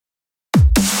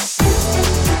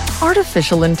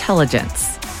Artificial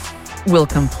intelligence will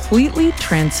completely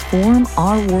transform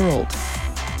our world.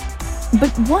 But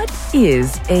what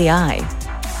is AI?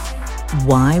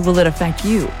 Why will it affect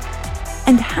you?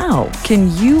 And how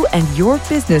can you and your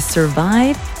business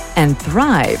survive and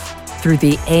thrive through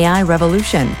the AI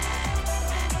revolution?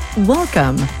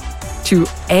 Welcome to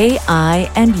AI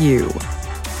and You.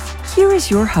 Here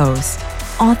is your host,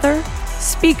 author,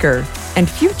 speaker, and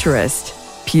futurist,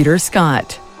 Peter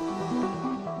Scott.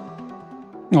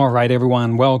 All right,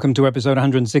 everyone, welcome to episode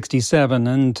 167,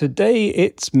 and today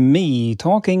it's me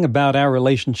talking about our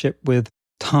relationship with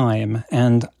time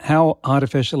and how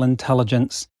artificial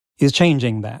intelligence is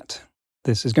changing that.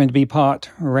 This is going to be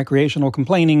part recreational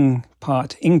complaining,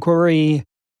 part inquiry,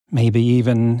 maybe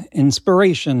even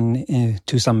inspiration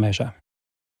to some measure.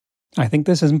 I think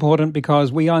this is important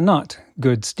because we are not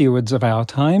good stewards of our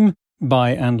time, by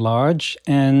and large,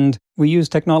 and we use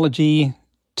technology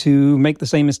to make the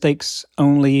same mistakes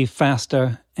only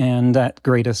faster and at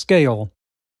greater scale.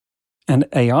 And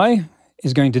AI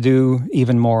is going to do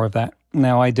even more of that.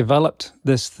 Now, I developed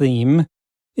this theme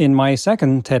in my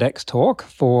second TEDx talk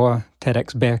for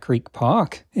TEDx Bear Creek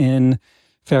Park in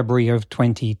February of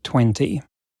 2020.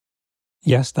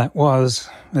 Yes, that was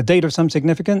a date of some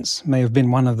significance, may have been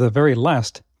one of the very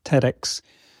last TEDx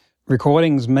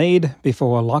recordings made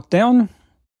before lockdown.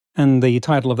 And the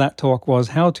title of that talk was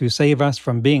How to Save Us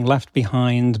from Being Left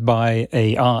Behind by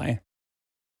AI.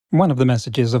 One of the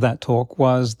messages of that talk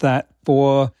was that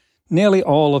for nearly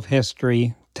all of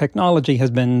history, technology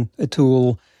has been a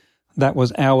tool that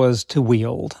was ours to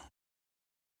wield.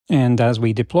 And as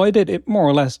we deployed it, it more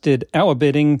or less did our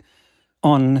bidding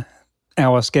on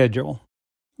our schedule.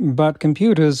 But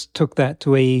computers took that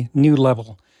to a new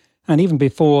level. And even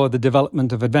before the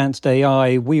development of advanced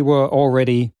AI, we were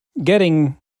already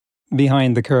getting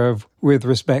behind the curve with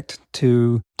respect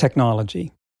to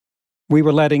technology. We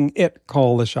were letting it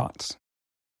call the shots.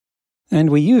 And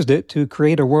we used it to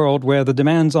create a world where the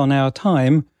demands on our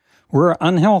time were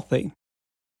unhealthy.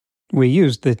 We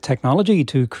used the technology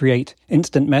to create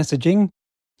instant messaging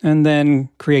and then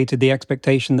created the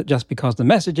expectation that just because the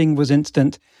messaging was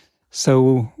instant,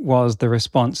 so was the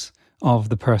response of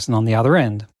the person on the other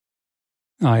end.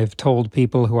 I've told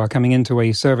people who are coming into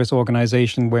a service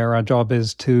organization where our job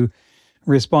is to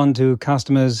respond to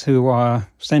customers who are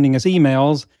sending us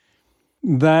emails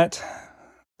that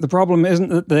the problem isn't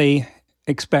that they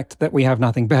expect that we have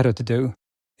nothing better to do.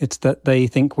 It's that they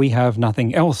think we have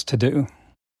nothing else to do.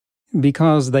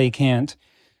 Because the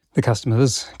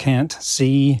customers can't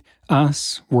see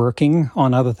us working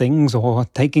on other things or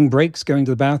taking breaks, going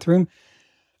to the bathroom,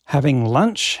 having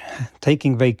lunch,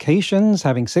 taking vacations,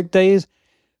 having sick days.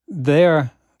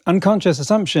 Their unconscious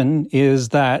assumption is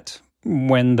that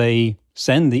when they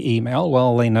send the email,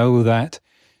 well, they know that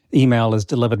email is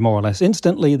delivered more or less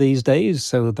instantly these days,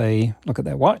 so they look at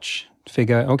their watch,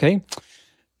 figure, okay,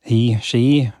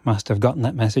 she must have gotten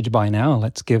that message by now.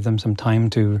 Let's give them some time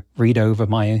to read over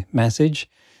my message.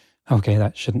 Okay,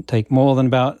 that shouldn't take more than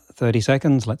about 30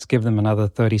 seconds. Let's give them another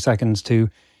 30 seconds to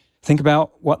think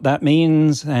about what that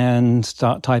means and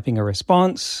start typing a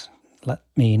response. Let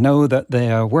me know that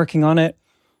they're working on it.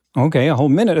 Okay, a whole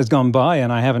minute has gone by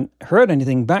and I haven't heard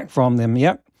anything back from them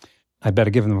yet. I better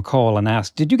give them a call and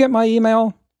ask, did you get my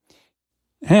email?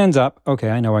 Hands up. Okay,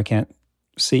 I know I can't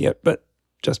see it, but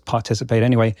just participate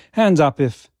anyway. Hands up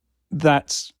if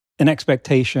that's an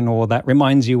expectation or that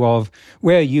reminds you of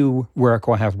where you work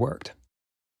or have worked.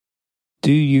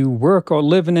 Do you work or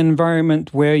live in an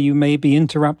environment where you may be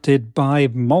interrupted by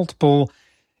multiple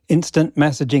instant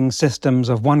messaging systems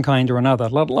of one kind or another,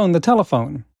 let alone the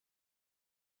telephone?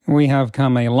 We have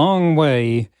come a long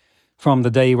way from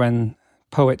the day when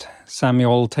poet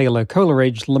Samuel Taylor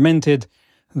Coleridge lamented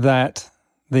that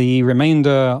the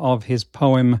remainder of his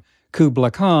poem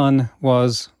Kubla Khan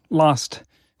was lost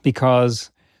because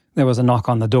there was a knock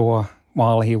on the door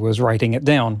while he was writing it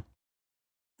down.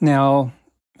 Now,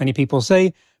 many people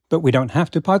say, but we don't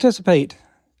have to participate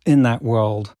in that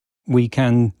world. We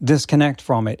can disconnect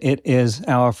from it. It is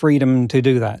our freedom to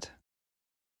do that.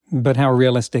 But how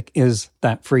realistic is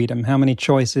that freedom? How many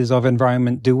choices of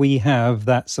environment do we have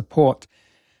that support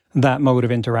that mode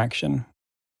of interaction?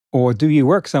 Or do you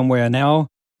work somewhere now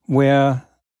where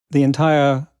the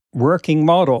entire working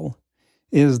model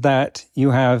is that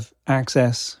you have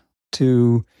access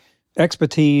to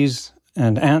expertise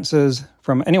and answers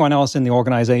from anyone else in the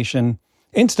organization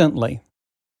instantly?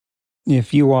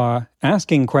 If you are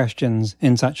asking questions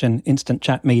in such an instant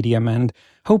chat medium and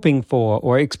hoping for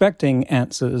or expecting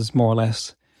answers more or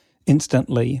less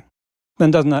instantly, then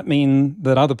doesn't that mean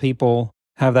that other people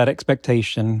have that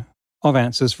expectation of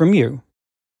answers from you?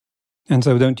 And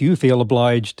so don't you feel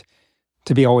obliged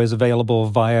to be always available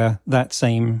via that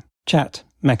same chat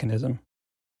mechanism.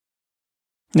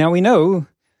 Now we know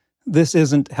this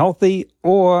isn't healthy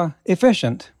or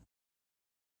efficient.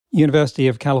 University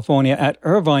of California at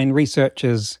Irvine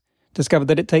researchers discovered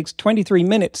that it takes 23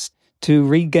 minutes to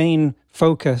regain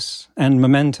focus and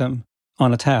momentum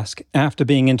on a task after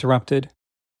being interrupted.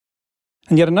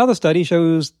 And yet another study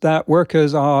shows that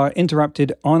workers are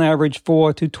interrupted on average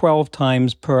 4 to 12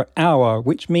 times per hour,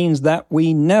 which means that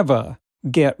we never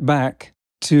get back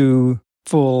to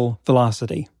full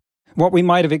velocity. What we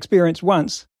might have experienced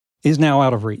once is now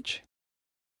out of reach.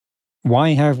 Why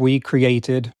have we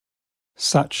created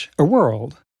such a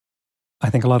world? I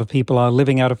think a lot of people are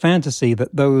living out a fantasy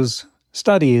that those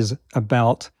studies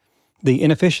about the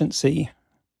inefficiency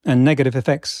and negative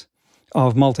effects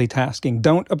of multitasking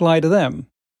don't apply to them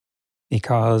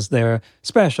because they're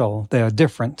special, they're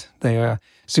different, they're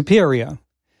superior.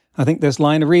 I think this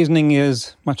line of reasoning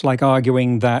is much like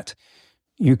arguing that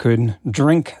you could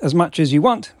drink as much as you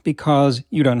want because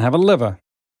you don't have a liver.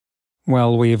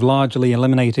 Well, we've largely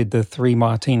eliminated the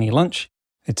 3-martini lunch.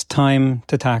 It's time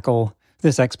to tackle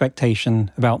this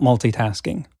expectation about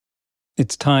multitasking.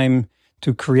 It's time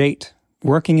to create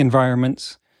working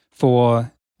environments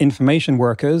for information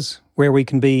workers where we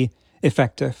can be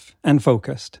effective and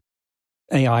focused.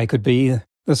 AI could be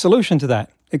the solution to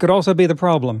that. It could also be the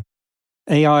problem.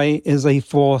 AI is a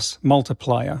force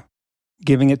multiplier.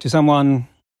 Giving it to someone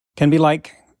can be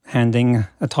like handing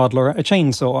a toddler a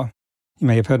chainsaw. You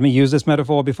may have heard me use this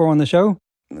metaphor before on the show.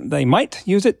 They might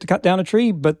use it to cut down a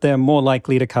tree, but they're more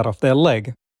likely to cut off their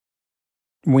leg.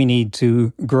 We need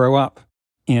to grow up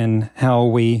in how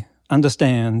we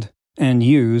understand and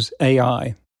use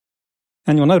AI.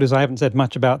 And you'll notice I haven't said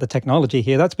much about the technology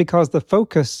here. That's because the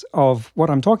focus of what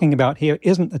I'm talking about here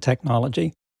isn't the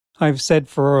technology. I've said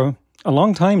for a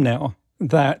long time now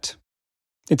that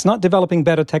it's not developing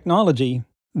better technology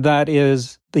that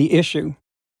is the issue.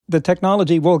 The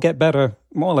technology will get better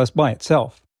more or less by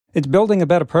itself. It's building a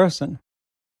better person,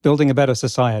 building a better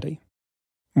society,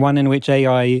 one in which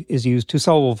AI is used to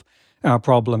solve our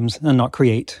problems and not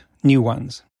create new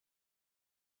ones.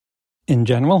 In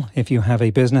general, if you have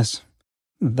a business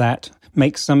that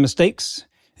makes some mistakes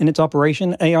in its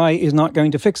operation, AI is not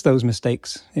going to fix those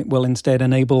mistakes. It will instead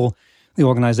enable the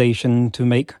organization to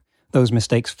make those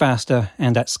mistakes faster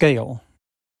and at scale.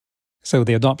 So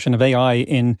the adoption of AI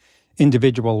in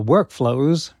individual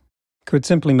workflows could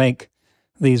simply make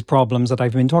these problems that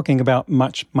I've been talking about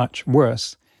much, much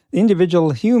worse. The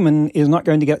individual human is not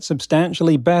going to get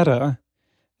substantially better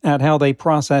at how they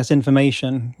process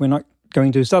information. We're not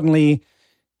going to suddenly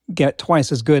get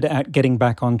twice as good at getting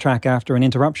back on track after an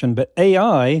interruption, but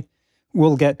AI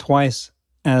will get twice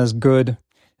as good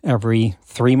every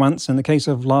 3 months in the case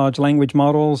of large language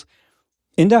models,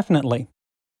 indefinitely.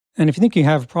 And if you think you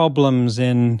have problems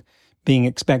in being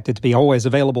expected to be always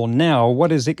available now,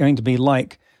 what is it going to be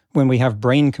like when we have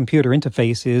brain-computer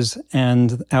interfaces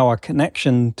and our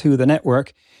connection to the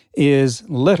network is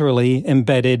literally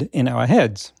embedded in our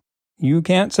heads? You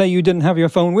can't say you didn't have your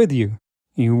phone with you.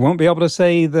 You won't be able to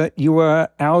say that you were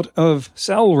out of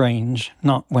cell range,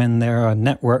 not when there are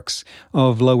networks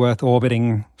of low Earth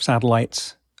orbiting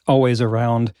satellites always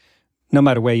around, no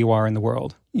matter where you are in the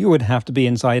world. You would have to be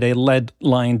inside a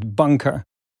lead-lined bunker,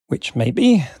 which may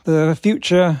be the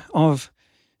future of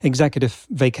executive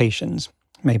vacations.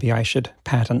 Maybe I should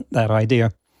patent that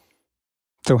idea.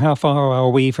 So how far are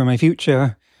we from a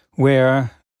future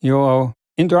where you're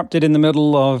interrupted in the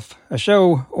middle of a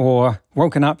show or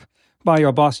woken up by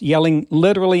your boss yelling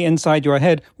literally inside your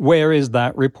head, "Where is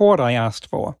that report I asked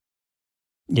for?"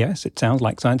 Yes, it sounds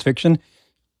like science fiction.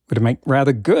 Would make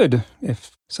rather good,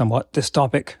 if somewhat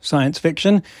dystopic, science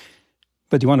fiction.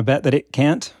 But do you want to bet that it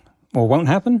can't or won't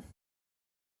happen?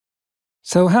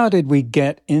 So how did we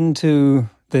get into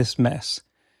this mess?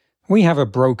 We have a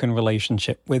broken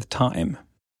relationship with time.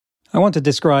 I want to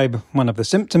describe one of the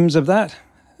symptoms of that,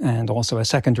 and also a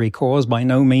secondary cause, by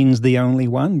no means the only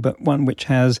one, but one which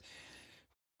has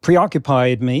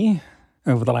preoccupied me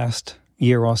over the last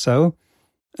year or so,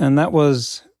 and that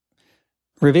was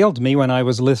revealed to me when I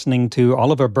was listening to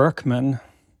Oliver Burkeman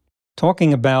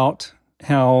talking about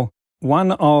how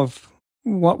one of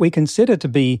what we consider to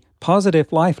be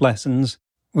positive life lessons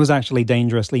was actually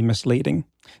dangerously misleading.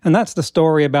 And that's the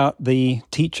story about the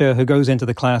teacher who goes into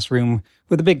the classroom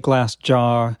with a big glass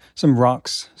jar, some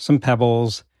rocks, some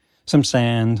pebbles, some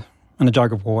sand, and a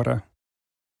jug of water.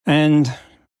 And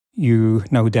you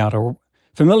no doubt are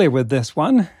familiar with this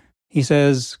one. He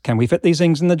says, "Can we fit these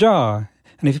things in the jar?"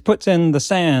 And if he puts in the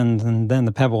sand and then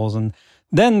the pebbles and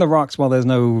then the rocks, well, there's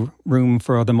no room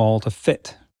for them all to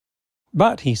fit.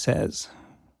 But, he says,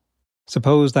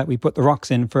 suppose that we put the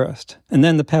rocks in first, and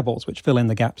then the pebbles, which fill in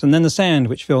the gaps, and then the sand,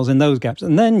 which fills in those gaps,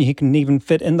 and then you can even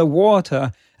fit in the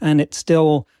water, and it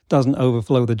still doesn't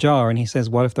overflow the jar. And he says,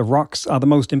 what if the rocks are the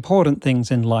most important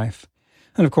things in life?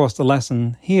 And of course, the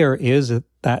lesson here is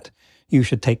that you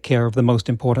should take care of the most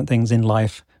important things in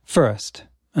life first,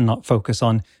 and not focus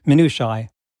on minutiae.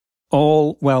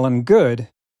 All well and good,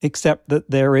 except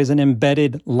that there is an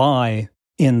embedded lie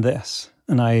in this.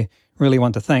 And I really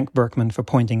want to thank Berkman for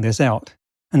pointing this out.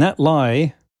 And that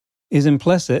lie is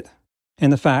implicit in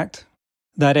the fact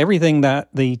that everything that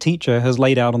the teacher has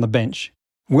laid out on the bench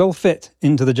will fit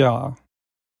into the jar.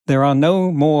 There are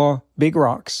no more big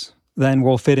rocks than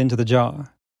will fit into the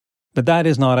jar. But that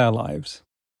is not our lives.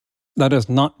 That has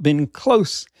not been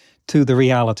close to the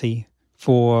reality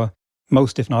for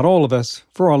most, if not all of us,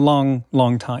 for a long,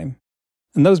 long time.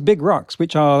 And those big rocks,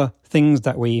 which are things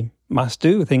that we must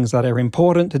do, things that are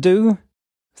important to do,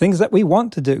 things that we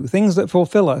want to do, things that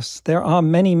fulfill us, there are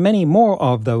many, many more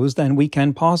of those than we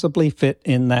can possibly fit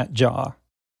in that jar.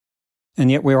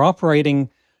 And yet we're operating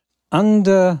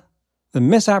under the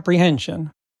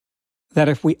misapprehension that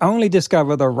if we only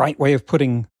discover the right way of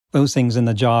putting those things in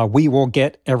the jar, we will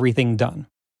get everything done.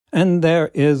 And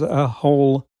there is a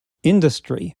whole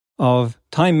industry of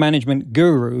time management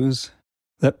gurus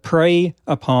that prey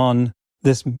upon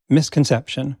this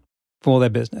misconception for their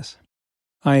business.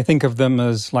 I think of them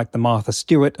as like the Martha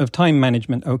Stewart of time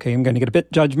management. Okay, I'm going to get a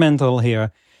bit judgmental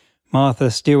here. Martha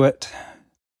Stewart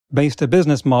based a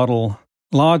business model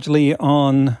largely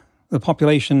on the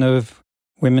population of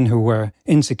women who were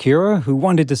insecure, who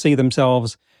wanted to see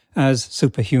themselves as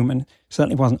superhuman.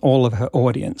 Certainly wasn't all of her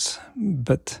audience,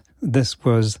 but this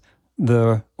was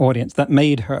the audience that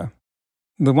made her.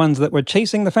 The ones that were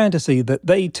chasing the fantasy that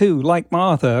they too, like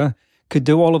Martha, could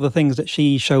do all of the things that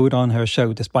she showed on her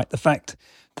show, despite the fact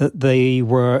that they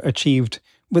were achieved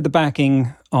with the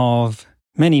backing of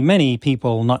many, many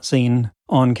people not seen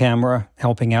on camera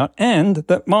helping out, and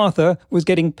that Martha was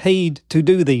getting paid to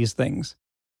do these things.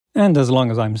 And as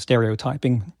long as I'm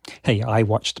stereotyping, hey, I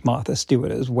watched Martha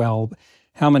Stewart as well.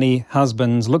 How many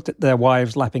husbands looked at their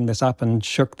wives lapping this up and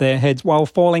shook their heads while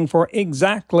falling for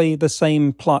exactly the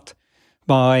same plot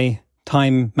by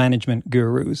time management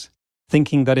gurus,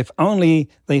 thinking that if only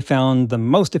they found the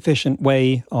most efficient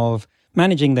way of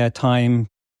managing their time,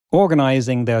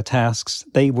 organizing their tasks,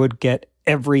 they would get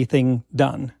everything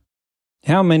done.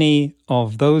 How many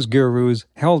of those gurus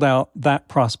held out that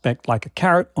prospect like a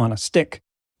carrot on a stick,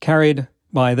 carried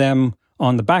by them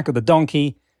on the back of the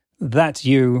donkey? That's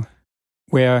you,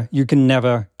 where you can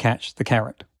never catch the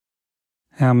carrot.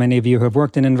 How many of you have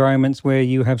worked in environments where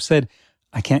you have said,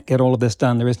 I can't get all of this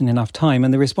done, there isn't enough time,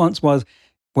 and the response was,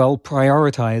 well,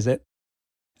 prioritize it.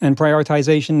 And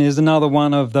prioritization is another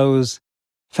one of those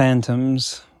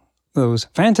phantoms, those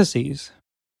fantasies.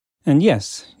 And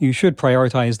yes, you should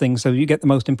prioritize things so you get the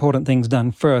most important things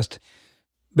done first.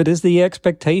 But is the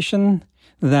expectation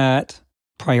that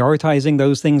prioritizing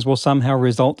those things will somehow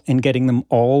result in getting them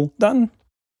all done?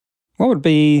 What would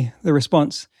be the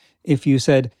response if you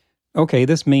said, okay,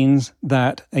 this means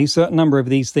that a certain number of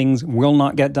these things will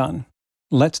not get done.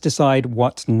 Let's decide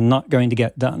what's not going to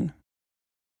get done.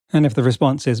 And if the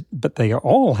response is, but they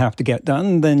all have to get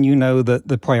done, then you know that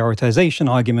the prioritization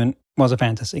argument was a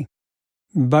fantasy.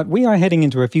 But we are heading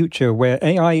into a future where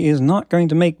AI is not going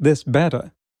to make this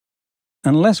better.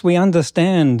 Unless we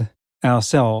understand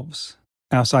ourselves,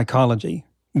 our psychology,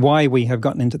 why we have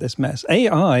gotten into this mess,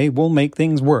 AI will make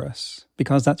things worse,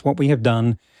 because that's what we have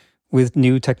done with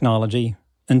new technology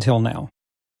until now.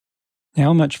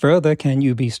 How much further can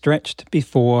you be stretched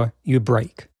before you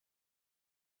break?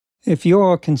 If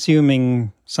you're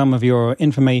consuming some of your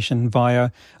information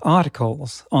via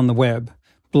articles on the web,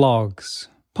 blogs,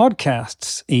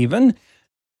 podcasts even,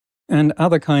 and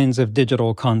other kinds of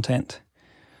digital content,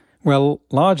 well,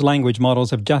 large language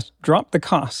models have just dropped the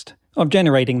cost of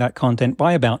generating that content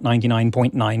by about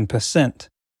 99.9%.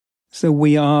 So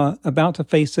we are about to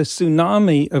face a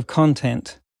tsunami of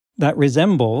content that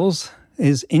resembles,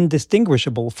 is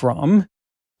indistinguishable from,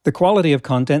 the quality of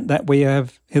content that we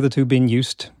have hitherto been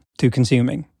used to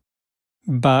consuming.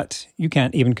 But you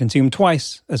can't even consume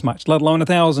twice as much, let alone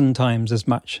 1,000 times as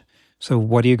much. So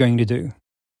what are you going to do?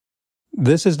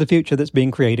 This is the future that's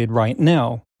being created right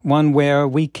now, one where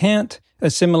we can't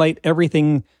assimilate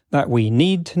everything that we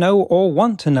need to know or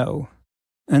want to know,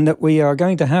 and that we are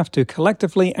going to have to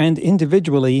collectively and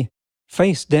individually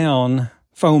face down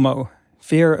FOMO,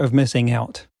 fear of missing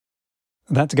out.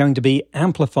 That's going to be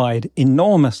amplified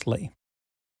enormously.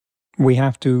 We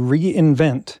have to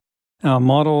reinvent our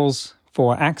models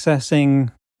for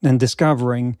accessing and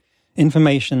discovering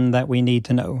information that we need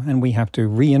to know, and we have to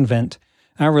reinvent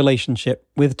our relationship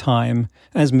with time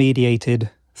as mediated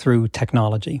through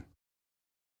technology.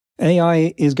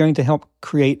 AI is going to help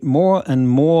create more and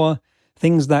more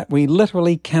things that we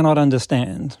literally cannot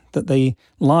understand, that they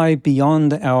lie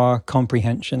beyond our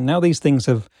comprehension. Now, these things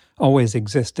have always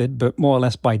existed, but more or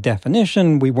less by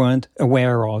definition, we weren't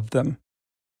aware of them.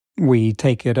 We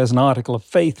take it as an article of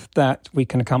faith that we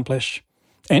can accomplish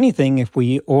anything if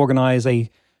we organize a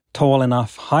tall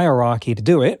enough hierarchy to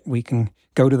do it. We can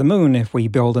go to the moon if we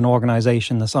build an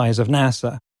organization the size of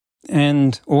NASA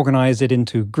and organize it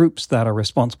into groups that are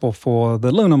responsible for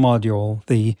the lunar module,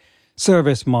 the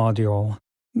service module,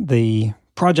 the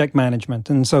project management,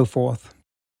 and so forth.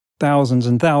 Thousands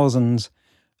and thousands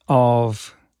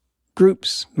of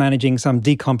groups managing some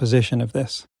decomposition of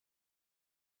this.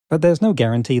 But there's no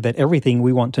guarantee that everything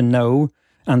we want to know,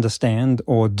 understand,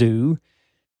 or do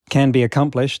can be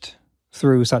accomplished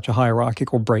through such a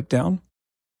hierarchical breakdown.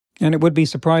 And it would be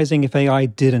surprising if AI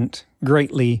didn't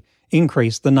greatly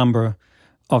increase the number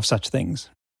of such things.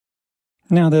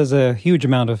 Now, there's a huge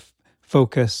amount of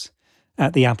focus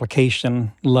at the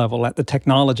application level, at the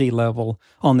technology level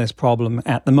on this problem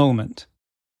at the moment.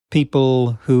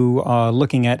 People who are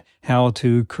looking at how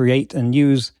to create and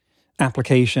use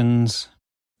applications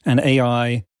and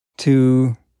AI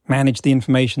to manage the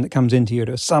information that comes into you,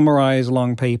 to summarize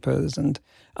long papers and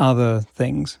other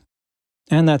things.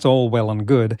 And that's all well and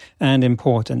good and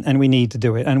important, and we need to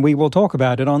do it, and we will talk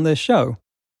about it on this show.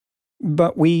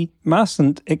 But we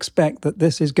mustn't expect that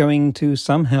this is going to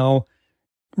somehow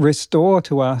restore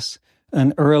to us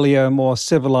an earlier, more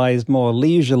civilized, more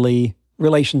leisurely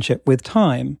relationship with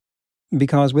time.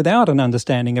 Because without an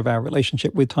understanding of our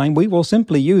relationship with time, we will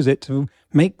simply use it to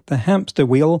make the hamster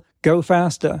wheel go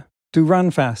faster, to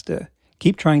run faster,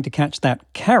 keep trying to catch that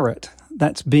carrot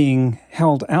that's being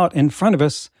held out in front of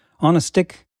us on a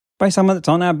stick by someone that's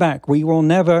on our back. We will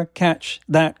never catch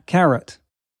that carrot.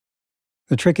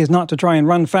 The trick is not to try and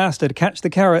run faster to catch the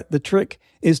carrot. The trick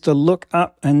is to look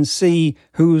up and see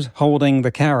who's holding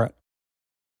the carrot.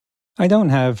 I don't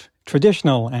have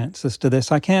traditional answers to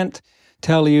this. I can't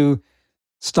tell you,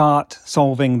 start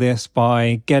solving this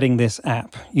by getting this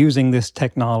app, using this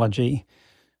technology,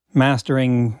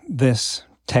 mastering this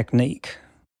technique.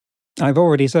 I've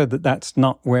already said that that's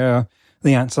not where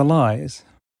the answer lies.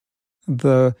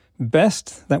 The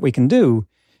best that we can do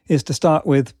is to start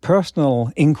with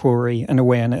personal inquiry and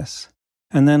awareness,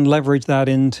 and then leverage that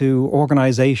into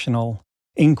organizational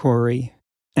inquiry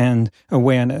and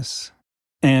awareness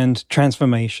and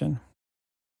transformation.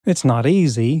 It's not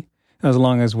easy, as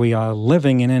long as we are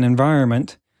living in an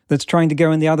environment that's trying to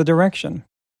go in the other direction.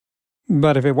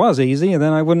 But if it was easy,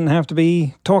 then I wouldn't have to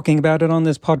be talking about it on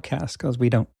this podcast, because we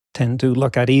don't tend to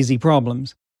look at easy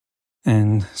problems.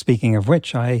 And speaking of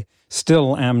which, I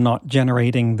still am not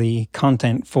generating the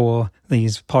content for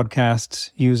these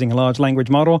podcasts using a large language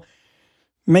model.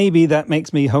 Maybe that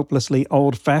makes me hopelessly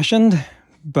old-fashioned,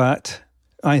 but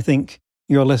I think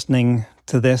you're listening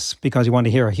to this because you want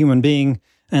to hear a human being,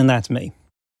 and that's me.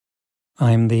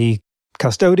 I'm the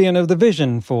custodian of the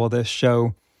vision for this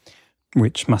show,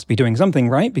 which must be doing something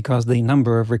right, because the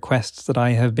number of requests that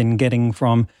I have been getting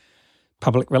from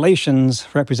public relations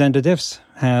representatives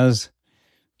has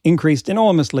increased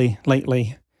enormously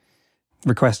lately.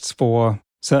 Requests for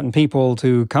certain people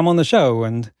to come on the show,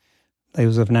 and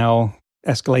those have now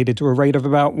escalated to a rate of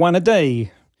about 1 a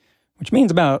day, which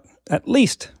means about at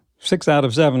least 6 out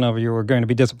of 7 of you are going to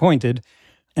be disappointed.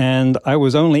 And I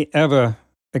was only ever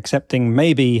accepting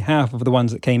maybe half of the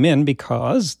ones that came in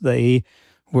because they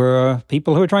were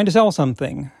people who were trying to sell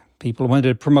something, people who wanted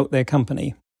to promote their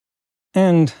company.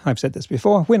 And I've said this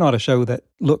before, we're not a show that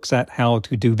looks at how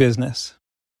to do business.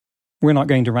 We're not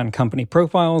going to run company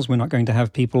profiles. We're not going to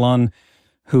have people on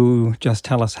who just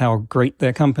tell us how great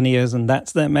their company is and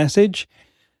that's their message.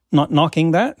 Not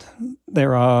knocking that.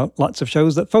 There are lots of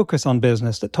shows that focus on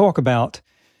business, that talk about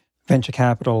venture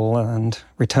capital and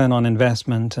return on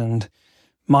investment and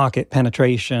market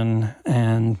penetration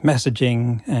and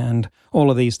messaging and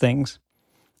all of these things.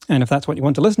 And if that's what you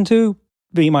want to listen to,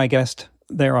 be my guest.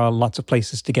 There are lots of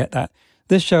places to get that.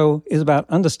 This show is about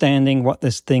understanding what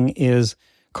this thing is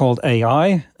called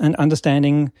AI and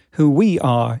understanding who we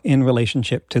are in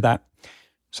relationship to that.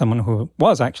 Someone who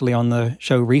was actually on the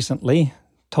show recently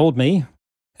told me,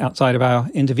 outside of our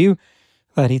interview,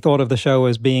 that he thought of the show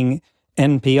as being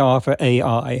NPR for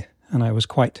AI, and I was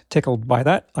quite tickled by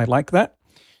that. I like that.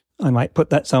 I might put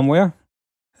that somewhere.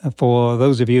 For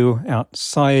those of you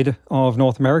outside of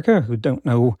North America who don't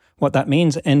know what that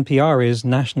means, NPR is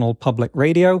National Public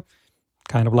Radio,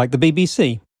 kind of like the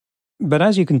BBC. But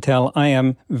as you can tell, I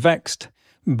am vexed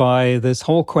by this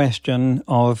whole question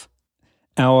of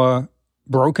our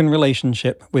broken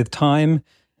relationship with time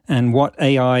and what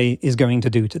AI is going to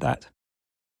do to that.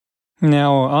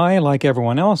 Now, I, like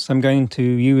everyone else, am going to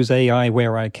use AI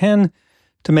where I can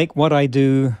to make what I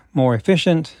do more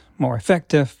efficient, more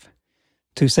effective,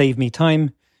 to save me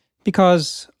time,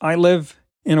 because I live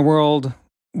in a world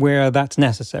where that's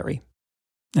necessary.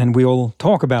 And we'll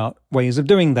talk about ways of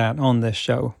doing that on this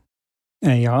show.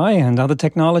 AI and other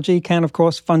technology can, of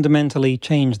course, fundamentally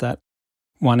change that.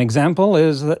 One example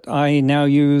is that I now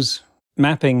use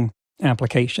mapping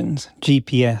applications,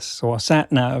 GPS or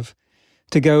sat-nav,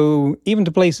 to go even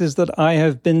to places that I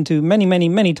have been to many, many,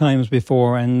 many times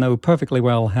before and know perfectly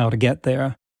well how to get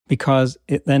there, because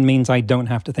it then means I don't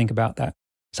have to think about that.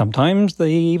 Sometimes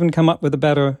they even come up with a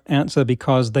better answer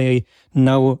because they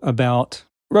know about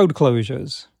road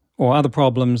closures or other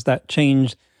problems that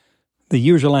change the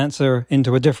usual answer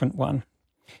into a different one.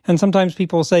 And sometimes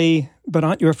people say, but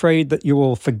aren't you afraid that you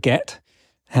will forget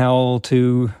how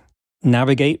to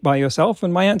navigate by yourself?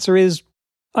 And my answer is,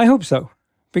 I hope so,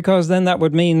 because then that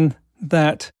would mean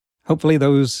that hopefully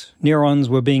those neurons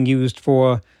were being used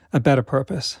for a better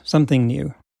purpose, something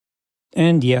new.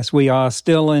 And yes, we are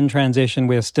still in transition.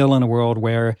 We're still in a world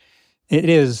where it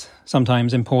is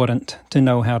sometimes important to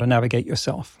know how to navigate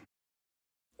yourself.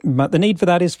 But the need for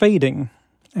that is fading,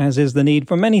 as is the need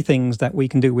for many things that we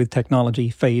can do with technology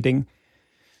fading.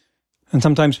 And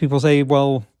sometimes people say,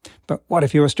 well, but what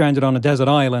if you were stranded on a desert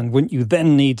island? Wouldn't you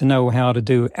then need to know how to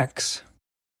do X?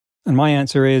 And my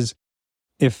answer is,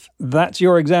 if that's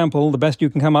your example, the best you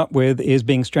can come up with is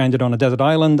being stranded on a desert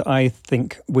island, I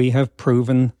think we have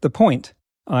proven the point.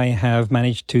 I have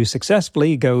managed to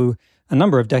successfully go a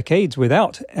number of decades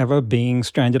without ever being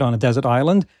stranded on a desert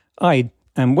island. I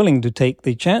am willing to take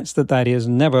the chance that that is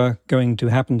never going to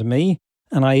happen to me,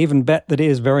 and I even bet that it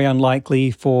is very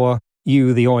unlikely for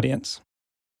you, the audience.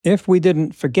 If we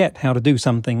didn't forget how to do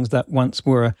some things that once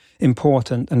were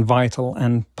important and vital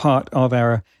and part of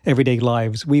our everyday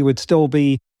lives, we would still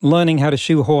be learning how to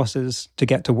shoe horses to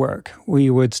get to work.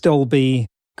 We would still be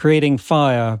creating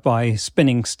fire by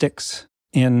spinning sticks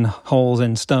in holes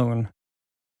in stone.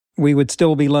 We would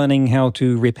still be learning how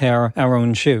to repair our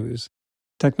own shoes.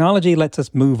 Technology lets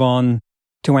us move on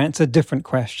to answer different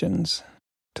questions,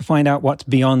 to find out what's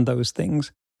beyond those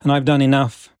things. And I've done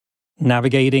enough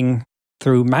navigating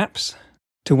through maps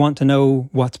to want to know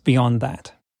what's beyond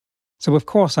that. So of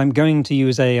course I'm going to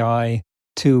use AI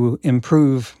to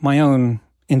improve my own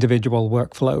individual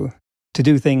workflow, to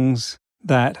do things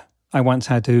that I once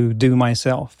had to do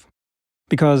myself,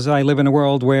 because I live in a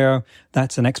world where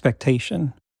that's an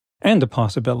expectation and a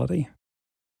possibility.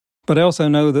 But I also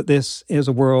know that this is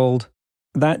a world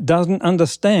that doesn't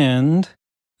understand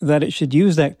that it should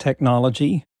use that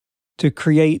technology to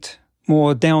create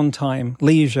more downtime,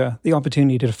 leisure, the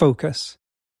opportunity to focus,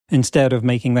 instead of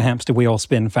making the hamster wheel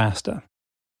spin faster.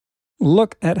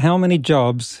 Look at how many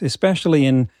jobs, especially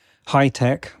in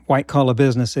high-tech, white-collar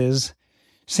businesses,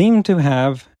 seem to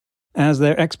have as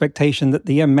their expectation that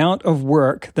the amount of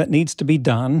work that needs to be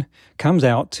done comes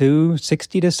out to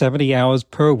 60 to 70 hours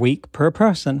per week per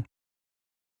person.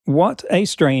 What a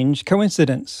strange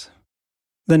coincidence.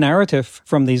 The narrative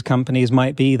from these companies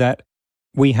might be that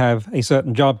we have a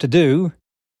certain job to do,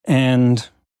 and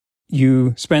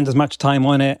you spend as much time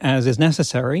on it as is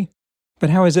necessary.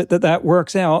 But how is it that that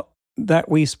works out, that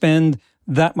we spend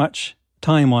that much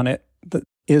time on it, that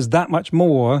is that much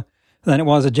more than it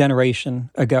was a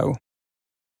generation ago?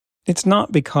 It's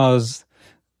not because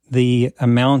the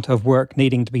amount of work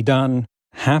needing to be done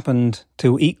happened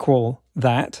to equal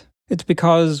that. It's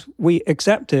because we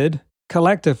accepted,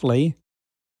 collectively,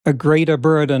 a greater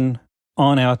burden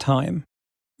on our time.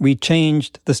 We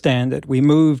changed the standard. We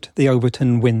moved the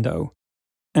Overton window.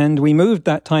 And we moved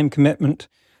that time commitment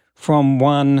from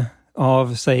one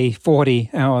of, say,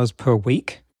 40 hours per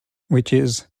week, which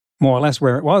is more or less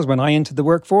where it was when I entered the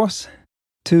workforce,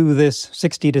 to this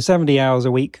 60 to 70 hours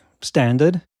a week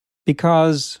standard,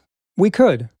 because we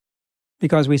could.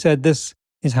 Because we said this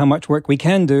is how much work we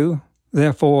can do,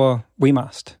 therefore we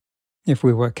must. If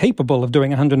we were capable of doing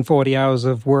 140 hours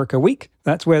of work a week,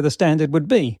 that's where the standard would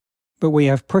be. But we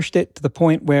have pushed it to the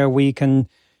point where we can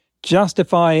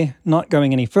justify not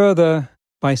going any further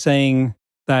by saying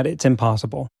that it's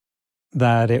impossible,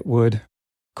 that it would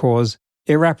cause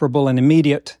irreparable and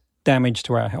immediate damage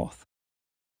to our health.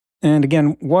 And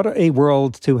again, what a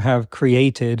world to have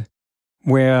created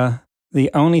where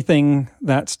the only thing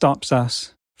that stops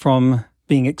us from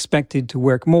being expected to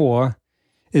work more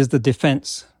is the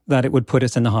defense that it would put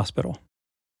us in the hospital.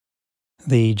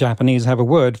 The Japanese have a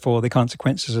word for the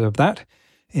consequences of that.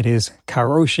 It is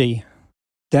karoshi.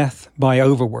 death by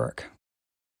overwork.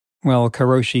 Well,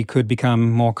 karoshi could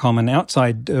become more common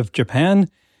outside of Japan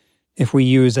if we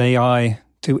use AI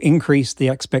to increase the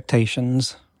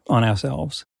expectations on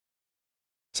ourselves.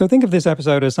 So think of this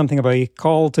episode as something of a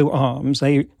call to arms,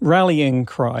 a rallying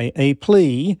cry, a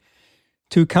plea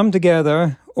to come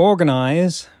together,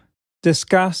 organize,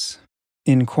 discuss,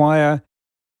 inquire,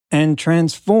 and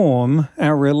transform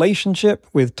our relationship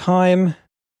with time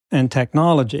and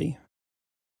technology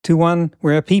to one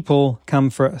where people come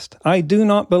first. I do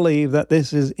not believe that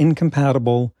this is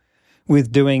incompatible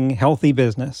with doing healthy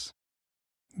business.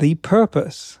 The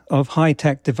purpose of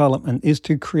high-tech development is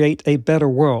to create a better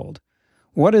world.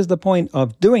 What is the point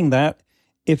of doing that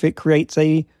if it creates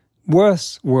a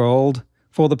worse world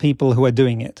for the people who are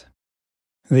doing it?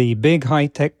 The big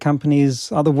high-tech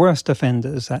companies are the worst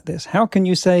offenders at this. How can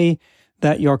you say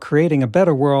that you're creating a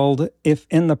better world if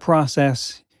in the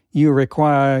process you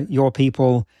require your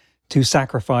people to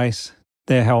sacrifice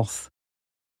their health,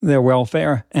 their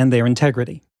welfare, and their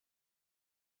integrity?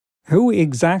 Who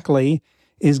exactly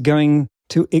is going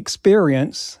to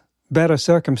experience better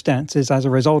circumstances as a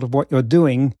result of what you're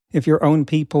doing if your own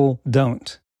people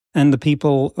don't, and the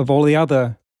people of all the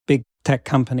other big tech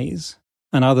companies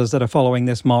and others that are following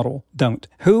this model don't?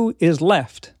 Who is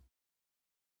left?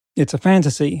 It's a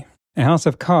fantasy, a house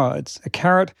of cards, a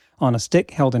carrot on a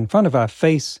stick held in front of our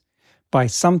face by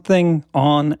something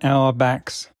on our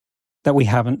backs that we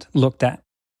haven't looked at.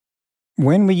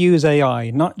 When we use AI,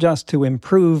 not just to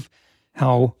improve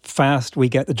how fast we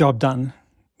get the job done,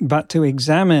 but to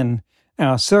examine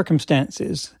our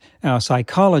circumstances, our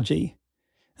psychology,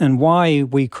 and why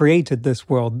we created this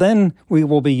world, then we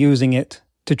will be using it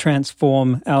to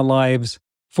transform our lives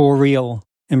for real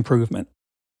improvement.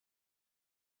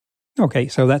 Okay,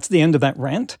 so that's the end of that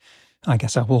rant. I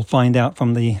guess I will find out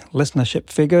from the listenership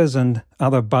figures and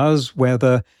other buzz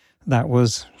whether that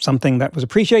was something that was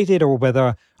appreciated or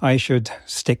whether I should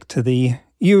stick to the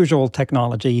usual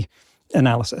technology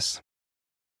analysis.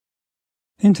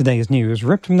 In today's news,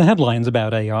 ripped from the headlines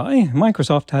about AI,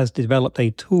 Microsoft has developed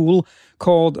a tool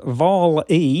called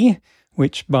Vol-E,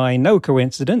 which by no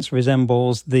coincidence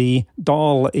resembles the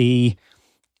DALL-E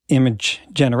image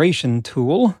generation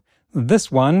tool.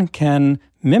 This one can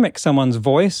mimic someone's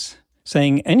voice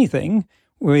saying anything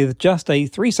with just a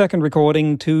 3-second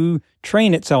recording to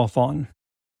train itself on.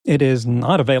 It is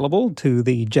not available to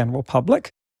the general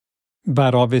public,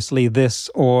 but obviously this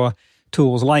or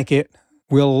tools like it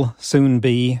will soon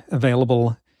be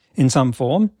available in some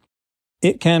form.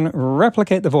 It can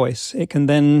replicate the voice. It can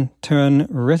then turn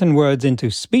written words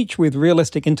into speech with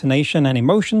realistic intonation and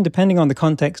emotion depending on the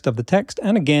context of the text,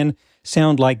 and again,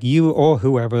 sound like you or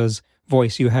whoever's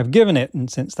voice you have given it.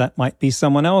 And since that might be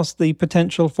someone else, the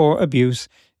potential for abuse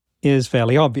is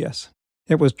fairly obvious.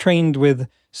 It was trained with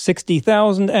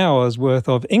 60,000 hours worth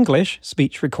of English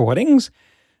speech recordings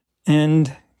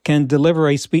and can deliver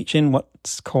a speech in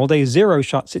what's called a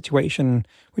zero-shot situation,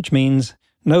 which means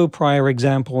no prior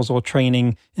examples or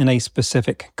training in a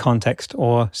specific context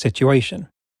or situation.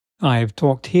 I've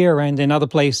talked here and in other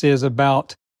places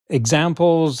about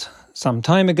examples some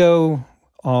time ago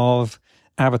of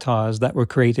avatars that were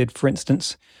created. For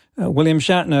instance, William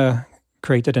Shatner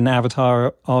created an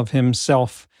avatar of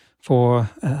himself for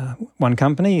one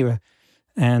company,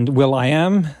 and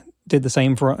will.i.am did the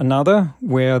same for another,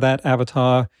 where that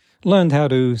avatar learned how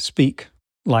to speak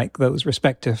like those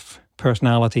respective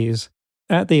personalities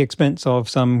at the expense of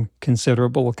some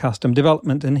considerable custom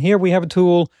development. And here we have a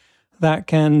tool that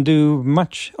can do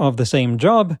much of the same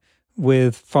job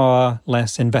with far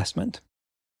less investment.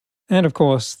 And of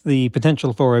course, the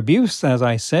potential for abuse, as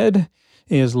I said,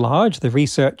 is large. The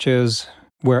researchers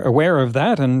were aware of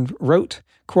that and wrote,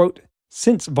 quote,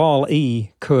 "Since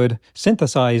Vol-E could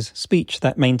synthesize speech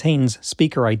that maintains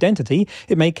speaker identity,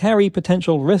 it may carry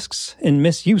potential risks in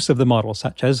misuse of the model,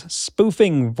 such as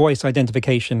spoofing voice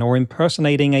identification or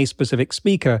impersonating a specific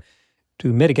speaker.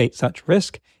 To mitigate such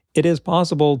risk, it is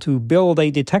possible to build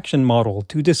a detection model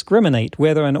to discriminate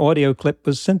whether an audio clip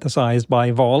was synthesized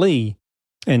by Vol-E."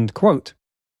 End quote.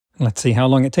 Let's see how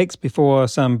long it takes before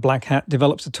some black hat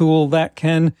develops a tool that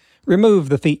can remove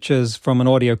the features from an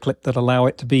audio clip that allow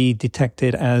it to be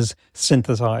detected as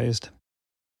synthesized.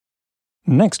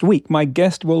 Next week, my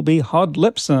guest will be Hod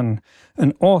Lipson,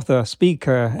 an author,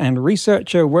 speaker, and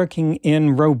researcher working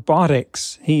in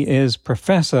robotics. He is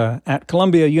professor at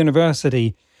Columbia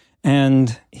University,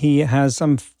 and he has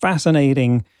some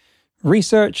fascinating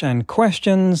research and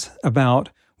questions about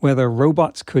whether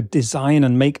robots could design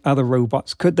and make other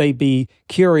robots. Could they be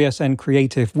curious and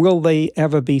creative? Will they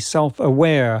ever be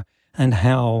self-aware? And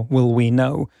how will we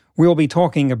know? We'll be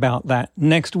talking about that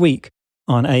next week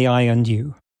on AI and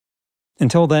You.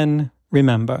 Until then,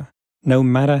 remember, no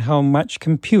matter how much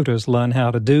computers learn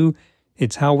how to do,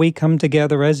 it's how we come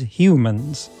together as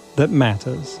humans that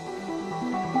matters.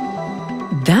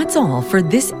 That's all for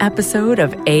this episode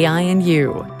of AI and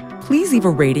You. Please leave a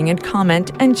rating and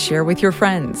comment and share with your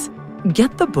friends.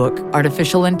 Get the book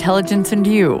Artificial Intelligence and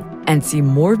You and see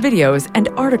more videos and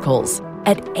articles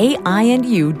at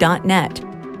aiandyou.net.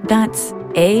 That's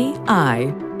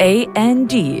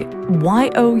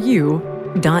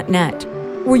aiandyou.net,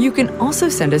 where you can also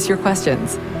send us your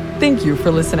questions. Thank you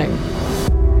for listening.